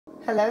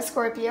Hello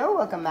Scorpio,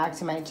 welcome back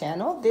to my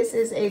channel. This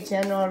is a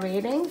general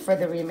reading for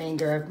the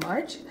remainder of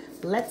March.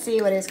 Let's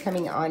see what is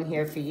coming on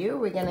here for you.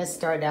 We're going to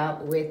start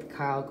out with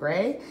Kyle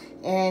Gray,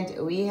 and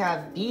we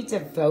have be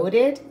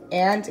devoted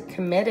and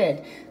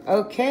committed.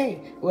 Okay,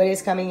 what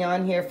is coming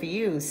on here for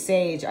you?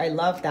 Sage, I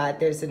love that.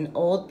 There's an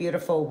old,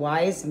 beautiful,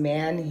 wise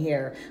man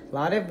here. A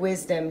lot of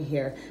wisdom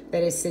here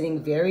that is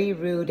sitting very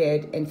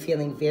rooted and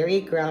feeling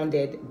very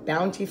grounded,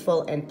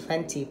 bountiful and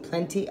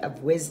plenty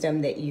of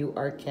wisdom that you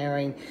are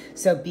carrying.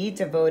 So be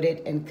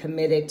devoted and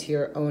committed to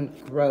your own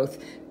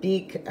growth.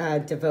 Be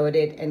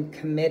devoted and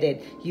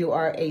committed. You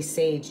are a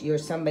sage. You're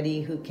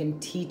somebody who can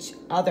teach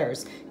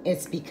others.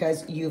 It's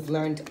because you've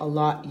learned a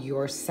lot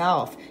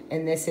yourself.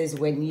 And this is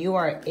when you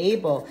are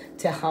able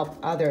to help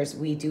others.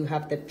 We do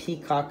have the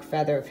peacock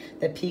feather.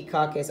 The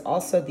peacock is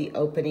also the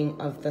opening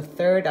of the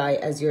third eye,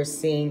 as you're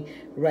seeing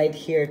right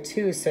here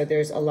too. So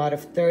there's a lot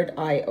of third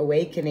eye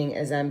awakening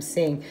as I'm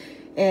seeing.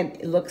 And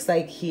it looks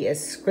like he is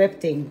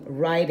scripting,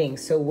 writing.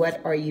 So what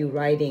are you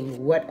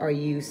writing? What are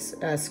you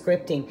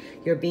scripting?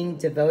 You're being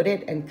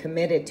devoted and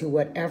committed to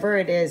whatever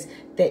it is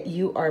that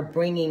you are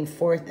bringing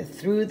forth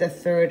through the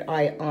third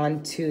eye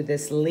onto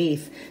this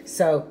leaf.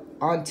 So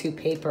onto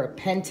paper,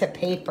 pen to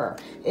paper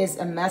is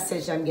a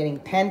message I'm getting,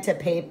 pen to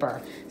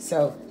paper.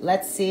 So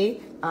let's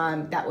see.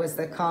 That was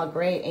the Kyle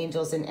Gray,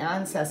 Angels and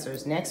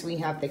Ancestors. Next, we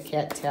have the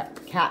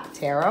Cat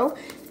Tarot.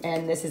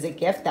 And this is a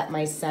gift that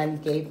my son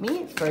gave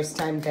me. First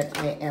time that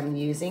I am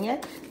using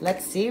it.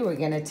 Let's see. We're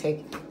going to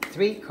take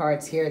 3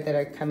 cards here that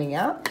are coming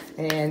out.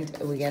 And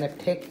we're going to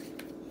pick,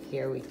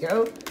 here we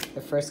go,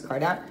 the first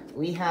card out.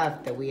 We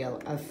have the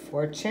Wheel of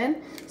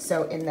Fortune.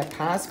 So in the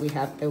past, we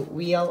have the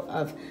Wheel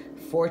of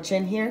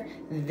Fortune here.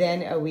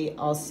 Then we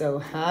also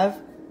have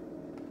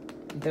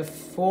the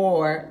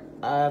 4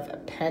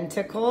 of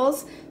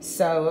Pentacles.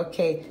 So,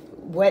 okay,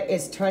 what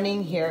is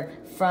turning here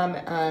from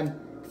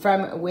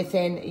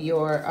within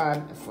your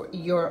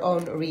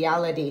own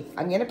reality.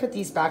 I'm going to put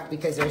these back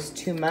because there's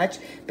too much,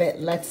 but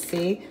let's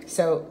see.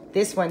 So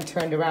this one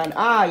turned around.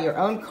 Your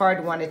own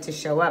card wanted to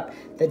show up.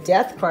 The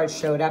Death card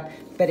showed up,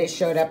 but it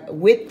showed up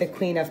with the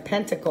Queen of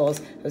Pentacles.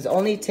 It was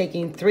only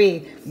taking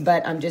 3,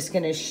 but I'm just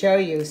going to show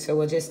you. So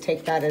we'll just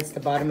take that as the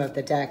bottom of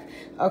the deck.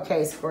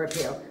 Okay,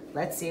 Scorpio.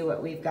 Let's see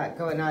what we've got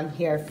going on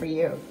here for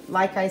you.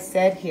 Like I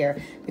said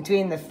here,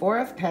 between the 4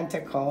 of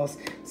Pentacles.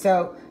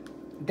 So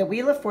the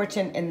Wheel of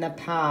Fortune in the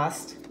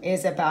past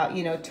is about,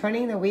 you know,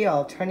 turning the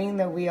wheel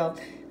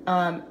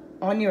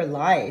on your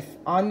life,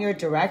 on your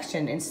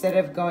direction, instead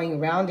of going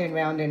round and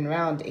round and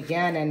round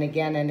again and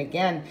again and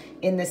again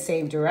in the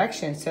same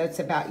direction. So it's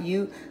about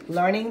you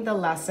learning the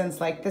lessons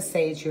like the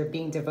sage. You're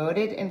being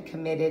devoted and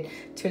committed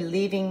to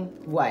leaving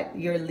what?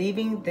 You're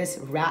leaving this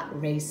rat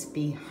race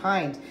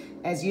behind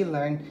as you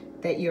learn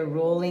that you're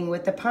rolling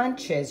with the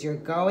punches. You're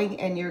going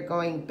and you're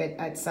going, but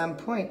at some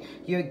point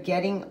you're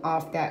getting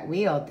off that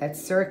wheel, that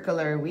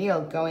circular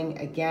wheel, going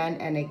again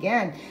and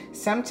again.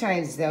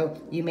 Sometimes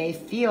though, you may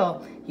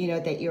feel, you know,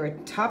 that you're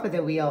at top of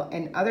the wheel,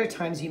 and other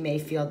times you may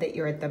feel that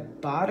you're at the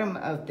bottom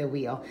of the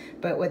wheel.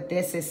 But what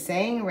this is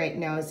saying right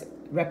now is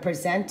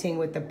representing,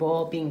 with the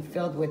bowl being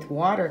filled with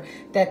water,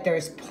 that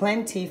there's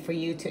plenty for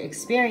you to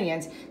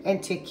experience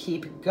and to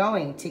keep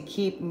going, to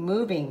keep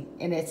moving.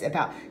 And it's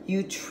about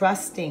you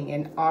trusting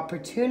in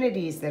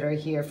opportunities that are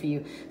here for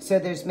you. So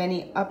there's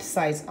many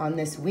upsides on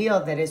this wheel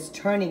that is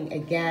turning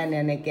again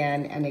and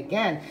again and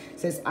again.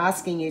 So it's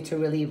asking you to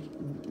really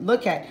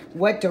look at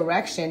what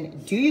direction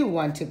do you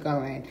want to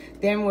go in.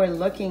 Then we're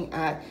looking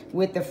at,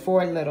 with the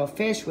 4 little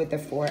fish, with the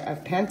 4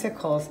 of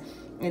Pentacles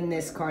in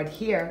this card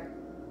here.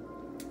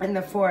 And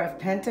the 4 of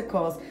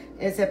Pentacles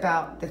is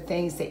about the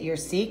things that you're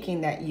seeking,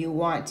 that you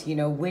want. You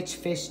know, which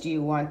fish do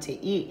you want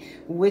to eat?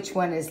 Which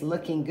one is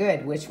looking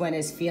good? Which one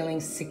is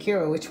feeling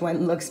secure? Which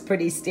one looks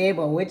pretty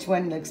stable? Which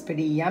one looks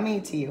pretty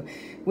yummy to you?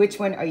 Which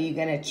one are you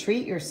going to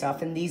treat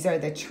yourself? And these are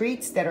the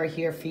treats that are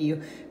here for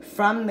you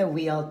from the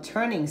wheel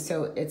turning.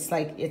 So it's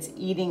like it's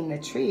eating the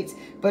treats,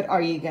 but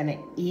are you going to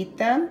eat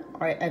them?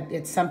 Or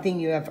it's something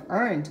you have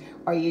earned?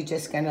 Are you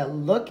just going to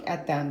look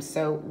at them?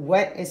 So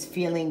what is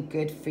feeling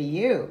good for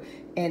you?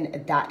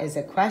 And that is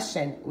a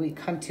question. We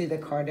come to the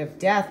card of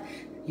Death.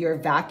 You're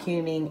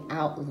vacuuming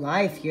out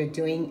life. You're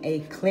doing a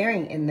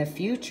clearing in the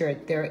future.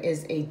 There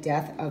is a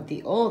death of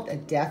the old, a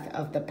death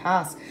of the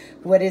past.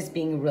 What is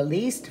being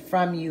released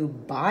from you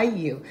by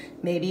you?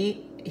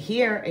 Maybe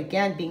here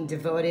again, being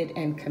devoted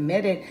and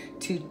committed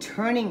to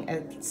turning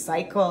a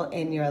cycle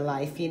in your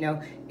life, you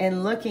know,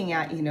 and looking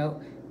at, you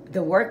know,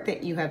 the work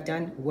that you have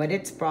done, what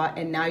it's brought,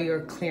 and now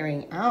you're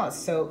clearing out.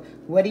 So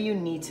what do you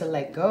need to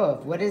let go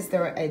of? What is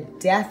there a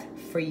death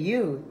for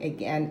you?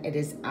 Again, it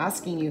is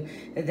asking you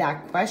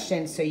that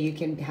question so you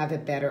can have a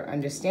better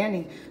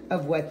understanding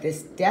of what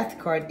this Death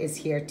card is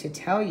here to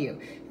tell you.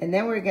 And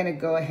then we're going to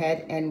go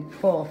ahead and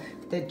pull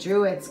the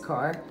Druid's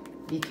card,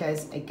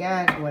 because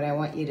again, what I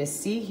want you to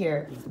see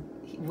here,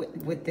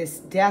 with this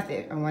death,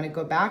 I want to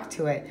go back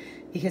to it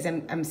because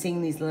I'm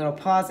seeing these little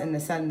paws and the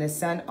sun. The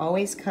sun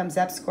always comes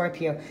up,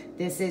 Scorpio.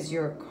 This is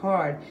your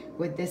card.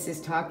 What this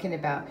is talking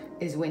about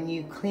is when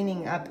you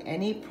cleaning up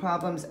any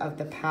problems of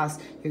the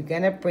past, you're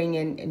going to bring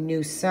in a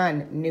new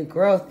sun, new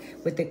growth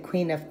with the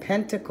Queen of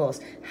Pentacles,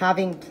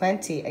 having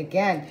plenty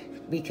again,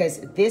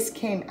 because this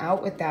came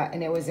out with that,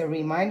 and it was a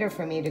reminder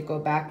for me to go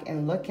back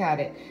and look at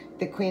it.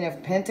 The Queen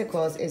of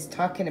Pentacles is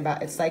talking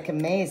about, it's like a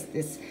maze.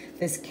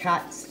 This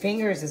cat's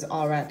fingers is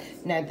all around.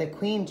 Now the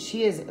Queen,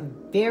 she is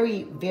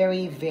very,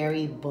 very,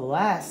 very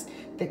blessed.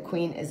 The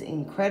Queen is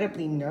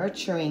incredibly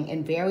nurturing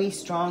and very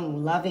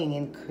strong, loving,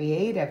 and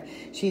creative.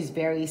 She's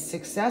very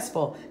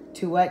successful.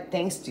 To what?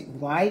 Thanks to,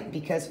 why?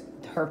 Because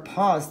her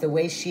paws, the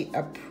way she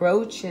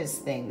approaches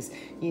things,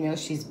 you know,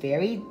 she's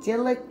very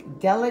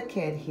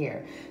delicate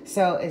here.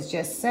 So it's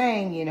just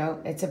saying, you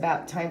know, it's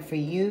about time for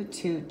you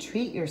to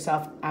treat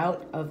yourself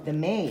out of the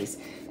maze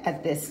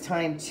at this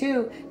time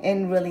too,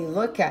 and really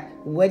look at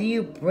what are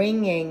you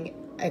bringing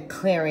a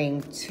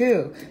clearing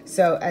to.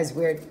 So as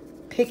we're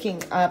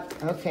picking up,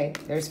 okay,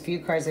 there's a few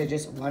cards I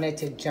just wanted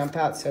to jump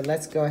out, so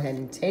let's go ahead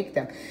and take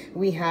them.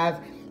 We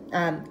have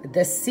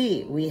the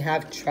sea, we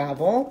have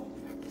travel.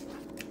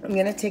 I'm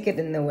going to take it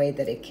in the way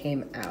that it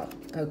came out.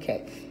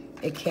 Okay,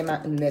 it came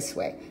out in this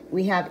way.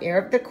 We have Heir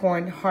of the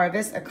Corn,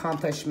 harvest,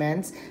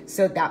 accomplishments.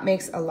 So that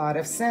makes a lot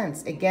of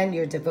sense. Again,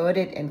 you're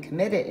devoted and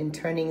committed in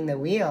turning the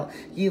wheel.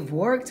 You've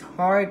worked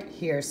hard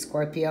here,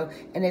 Scorpio,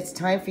 and it's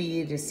time for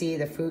you to see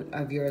the fruit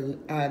of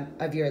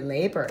your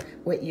labor,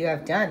 what you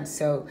have done.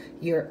 So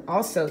you're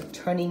also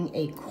turning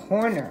a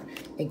corner.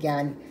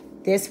 Again,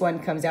 this one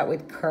comes out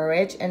with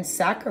courage and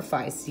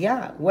sacrifice.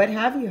 Yeah, what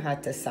have you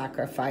had to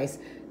sacrifice?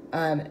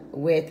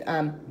 With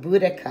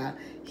Boudica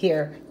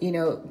here, you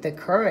know, the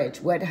courage.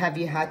 What have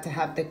you had to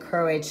have the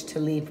courage to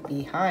leave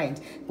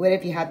behind? What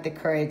have you had the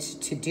courage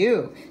to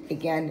do?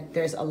 Again,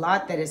 there's a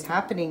lot that is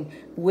happening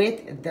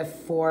with the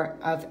Four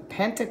of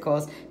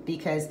Pentacles,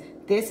 because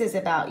this is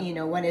about, you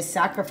know, when is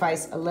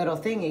sacrifice a little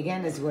thing.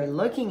 Again, as we're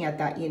looking at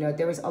that, you know,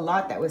 there was a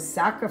lot that was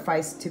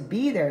sacrificed to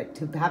be there,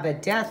 to have a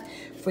death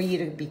for you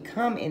to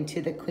become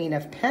into the Queen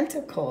of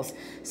Pentacles.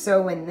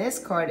 So when this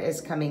card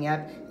is coming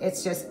up,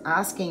 it's just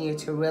asking you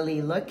to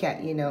really look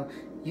at, you know,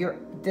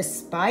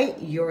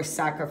 despite your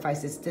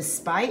sacrifices,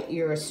 despite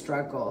your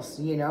struggles,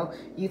 you know,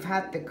 you've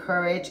had the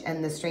courage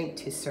and the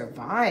strength to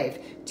survive,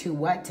 to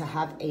what? To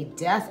have a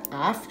death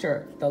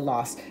after the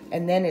loss.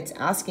 And then it's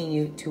asking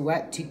you to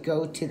what? To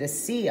go to the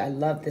sea. I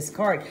love this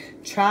card.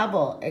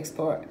 Travel,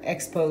 exploring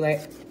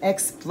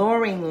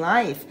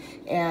life.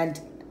 And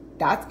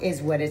that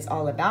is what it's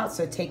all about.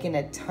 So taking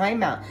a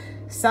time out.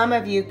 Some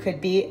of you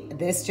could be,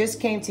 this just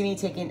came to me,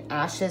 taking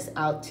ashes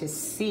out to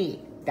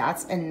sea.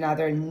 That's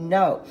another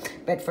no.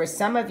 But for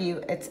some of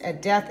you, it's a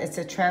death. It's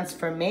a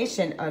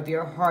transformation of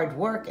your hard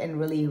work and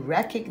really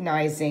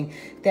recognizing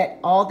that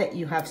all that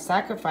you have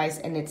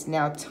sacrificed, and it's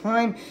now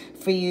time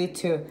for you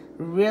to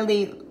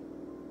really,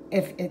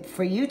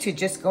 for you to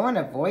just go on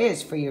a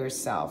voyage for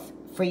yourself,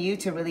 for you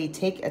to really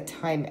take a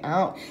time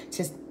out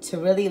to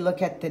really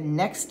look at the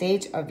next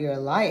stage of your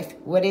life.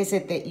 What is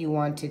it that you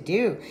want to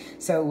do?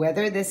 So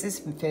whether this is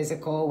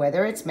physical,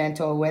 whether it's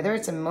mental, whether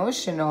it's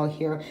emotional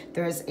here,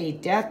 there's a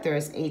death,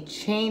 there's a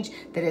change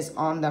that is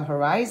on the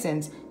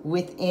horizons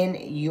within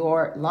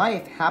your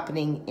life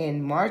happening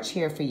in March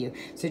here for you.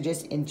 So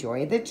just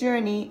enjoy the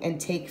journey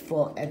and take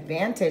full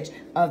advantage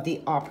of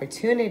the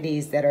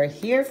opportunities that are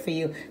here for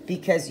you,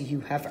 because you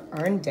have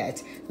earned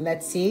it.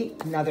 Let's see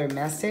another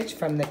message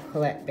from the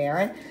Colette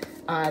Baron.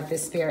 The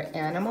spirit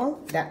animal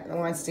that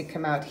wants to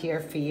come out here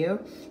for you.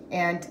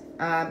 And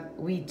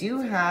we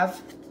do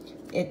have,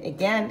 it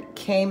again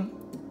came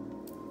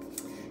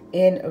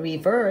in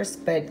reverse,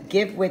 but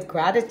give with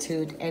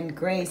gratitude and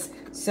grace.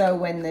 So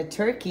when the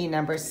turkey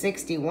number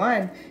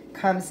 61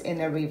 comes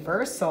in a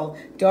reversal,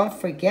 don't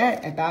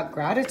forget about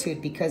gratitude,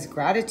 because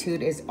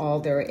gratitude is all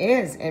there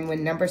is. And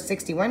when number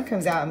 61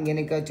 comes out, I'm going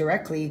to go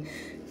directly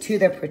to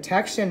the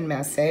protection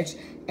message.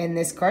 And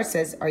this card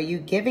says, are you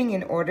giving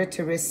in order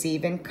to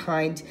receive in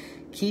kind,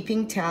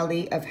 keeping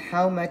tally of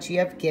how much you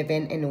have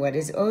given and what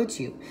is owed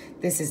you?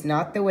 This is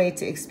not the way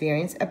to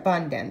experience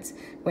abundance.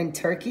 When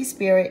turkey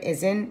spirit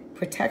is in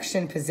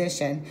protection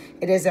position,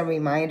 it is a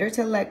reminder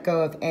to let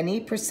go of any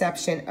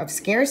perception of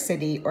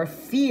scarcity or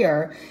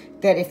fear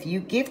that if you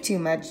give too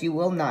much, you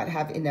will not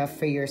have enough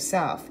for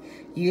yourself.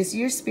 Use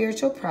your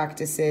spiritual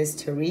practices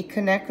to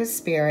reconnect with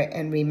spirit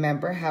and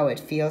remember how it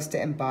feels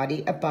to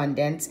embody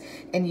abundance,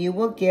 and you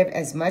will give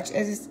as much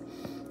as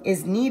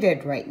is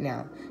needed right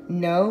now.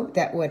 Know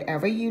that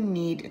whatever you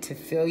need to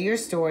fill your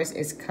stores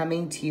is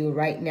coming to you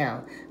right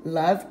now.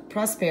 Love,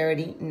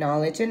 prosperity,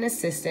 knowledge, and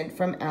assistance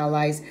from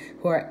allies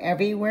who are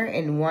everywhere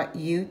and want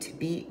you to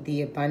be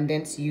the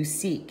abundance you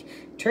seek.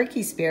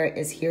 Turkey spirit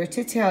is here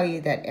to tell you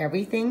that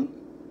everything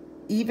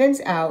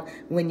evens out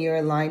when you're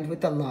aligned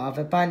with the law of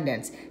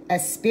abundance. A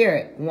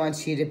spirit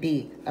wants you to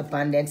be.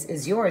 Abundance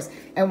is yours.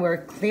 And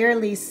we're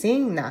clearly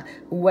seeing that.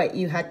 What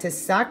you had to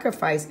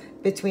sacrifice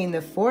between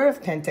the Four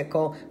of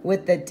Pentacles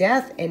with the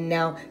Death, and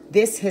now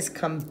this has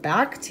come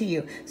back to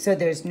you. So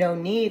there's no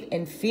need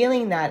in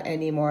feeling that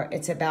anymore.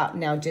 It's about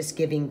now just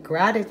giving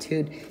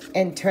gratitude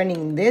and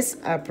turning this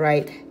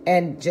upright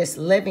and just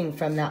living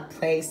from that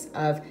place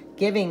of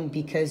giving,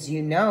 because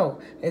you know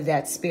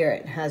that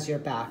Spirit has your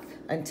back.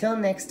 Until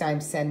next time,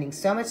 sending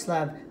so much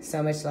love,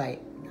 so much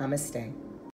light. Namaste.